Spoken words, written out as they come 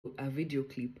a video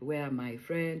clip where my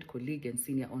friend, colleague, and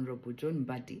senior Honorable John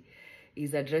Mbadi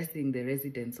is addressing the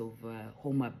residents of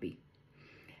Homa Bay.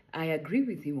 I agree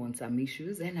with him on some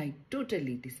issues, and I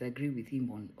totally disagree with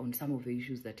him on some of the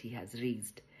issues that he has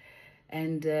raised.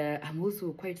 And I'm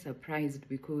also quite surprised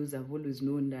because I've always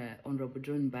known Honorable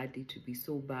John Mbadi to be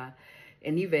sober,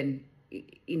 and even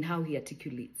in how he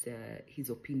articulates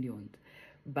his opinions.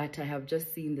 But I have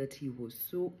just seen that he was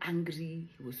so angry,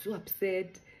 he was so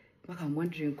upset. I'm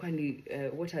wondering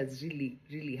what has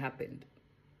really happened.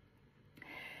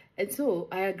 And so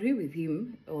I agree with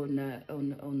him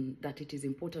on that it is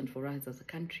important for us as a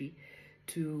country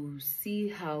to see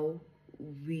how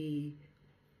we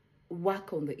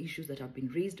work on the issues that have been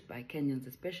raised by Kenyans,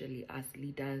 especially as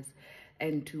leaders,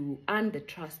 and to earn the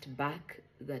trust back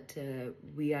that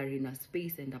we are in a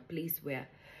space and a place where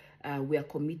we are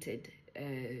committed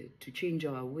to change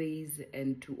our ways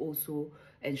and to also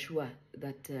ensure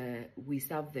that we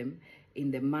serve them in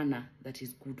the manner that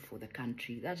is good for the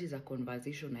country. That is a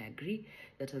conversation I agree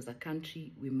that as a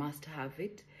country we must have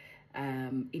it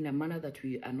in a manner that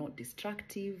we are not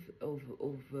destructive of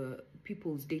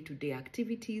people's day-to-day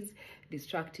activities,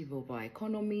 destructive of our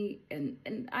economy,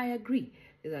 and I agree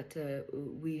that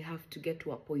we have to get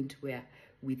to a point where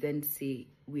we then say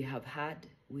we have heard,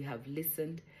 we have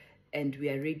listened, and we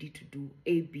are ready to do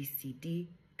A, B, C, D.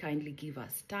 Kindly give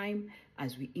us time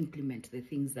as we implement the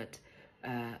things that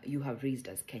you have raised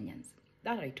as Kenyans.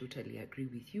 That I totally agree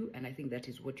with you, and I think that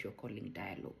is what you're calling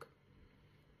dialogue.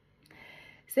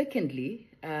 Secondly,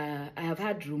 I have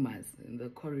had rumors in the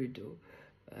corridors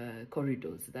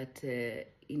that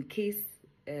in case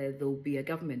there will be a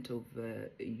government of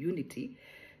unity,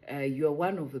 you are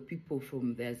one of the people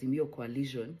from the Azimio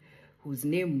coalition whose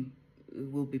name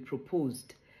will be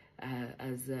proposed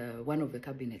as one of the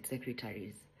cabinet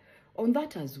secretaries. On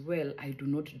that as well, I do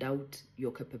not doubt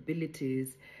your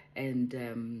capabilities and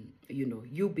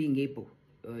you being able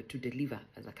to deliver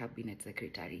as a cabinet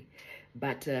secretary.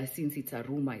 But since it's a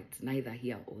rumor, it's neither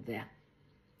here or there.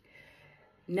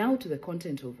 Now to the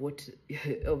content of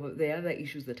of the other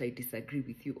issues that I disagree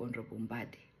with you, Honorable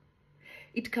Mbadi.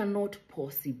 It cannot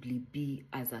possibly be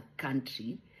as a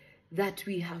country that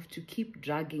we have to keep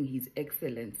dragging His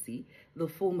Excellency, the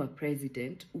former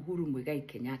President, Uhuru Muigai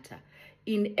Kenyatta,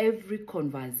 in every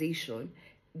conversation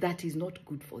that is not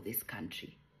good for this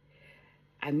country.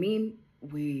 I mean,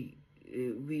 we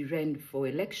ran for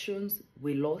elections,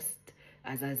 we lost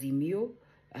as Azimio.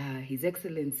 His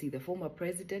Excellency, the former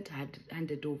President, had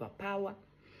handed over power.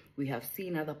 We have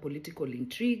seen other political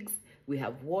intrigues. We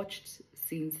have watched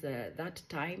since that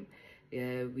time.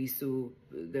 We saw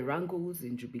the wrangles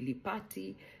in Jubilee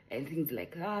Party and things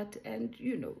like that. And,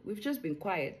 we've just been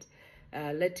quiet,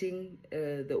 letting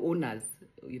the owners,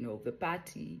 of the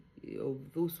party, of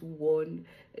those who won,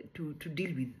 to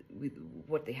deal with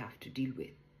what they have to deal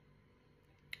with.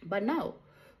 But now,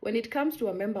 when it comes to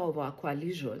a member of our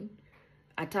coalition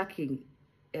attacking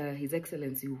His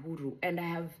Excellency Uhuru, and I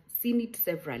have seen it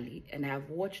severally, and I have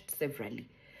watched severally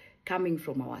coming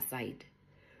from our side,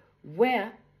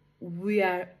 where we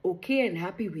are okay and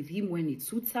happy with him when it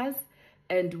suits us,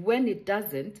 and when it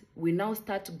doesn't, we now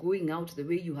start going out the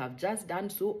way you have just done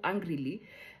so angrily,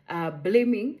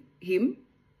 blaming him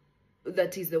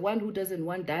that he's the one who doesn't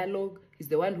want dialogue, he's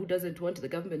the one who doesn't want the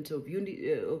government of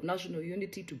national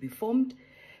unity to be formed.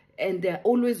 And there are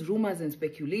always rumors and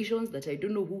speculations that I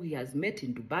don't know who he has met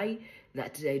in Dubai,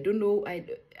 that I don't know,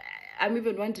 I'm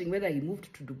even wondering whether he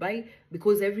moved to Dubai,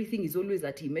 because everything is always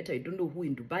that he met, I don't know who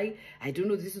in Dubai, I don't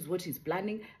know this is what he's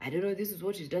planning, I don't know this is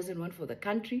what he doesn't want for the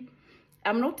country.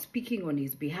 I'm not speaking on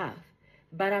his behalf,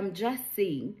 but I'm just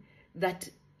saying that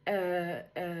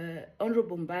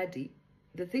Honorable Mbadi,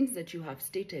 the things that you have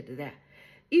stated there,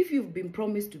 if you've been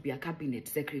promised to be a cabinet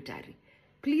secretary,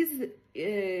 please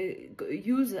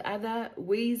use other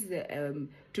ways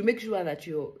to make sure that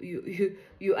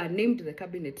you are named the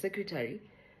cabinet secretary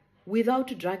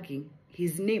without dragging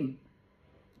his name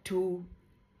to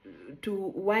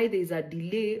why there's a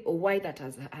delay or why that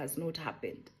has not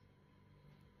happened.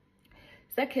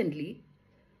 Secondly,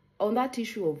 on that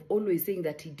issue of always saying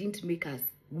that he didn't make us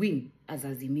win as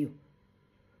Azimio,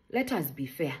 let us be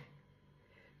fair.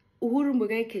 Uhuru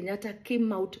Muigai Kenyatta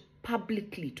came out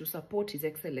publicly to support His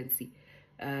Excellency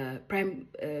Prime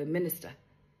Minister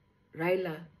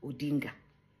Raila Odinga.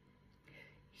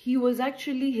 He was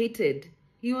actually hated.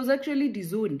 He was actually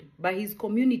disowned by his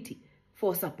community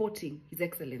for supporting His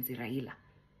Excellency Raila.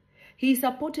 He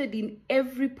supported in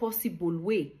every possible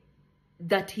way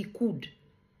that he could.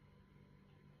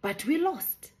 But we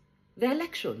lost the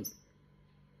elections.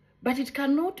 But it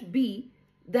cannot be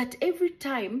that every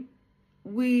time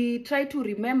we try to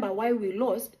remember why we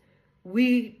lost,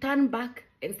 we turn back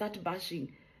and start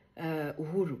bashing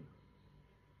Uhuru.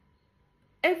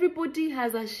 Everybody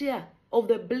has a share of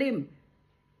the blame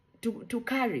to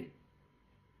carry.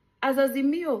 As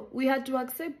Azimio, we had to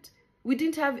accept we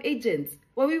didn't have agents.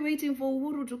 Were we waiting for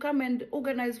Uhuru to come and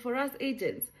organize for us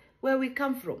agents where we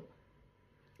come from?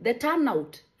 The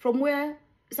turnout from where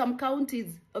some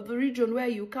counties of the region where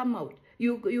you come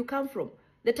from,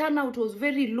 the turnout was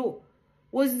very low.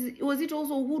 Was it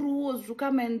also Uhuru who was to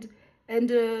come and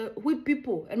whip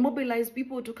people and mobilize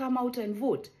people to come out and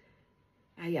vote?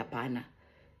 Ayapana.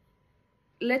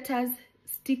 Let us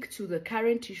stick to the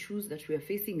current issues that we are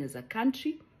facing as a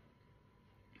country.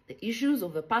 The issues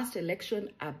of the past election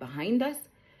are behind us.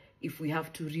 If we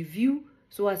have to review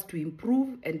so as to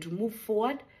improve and to move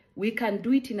forward, we can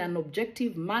do it in an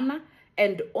objective manner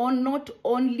and not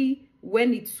only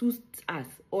when it suits us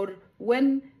or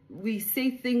when we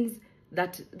say things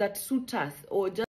that suit us or just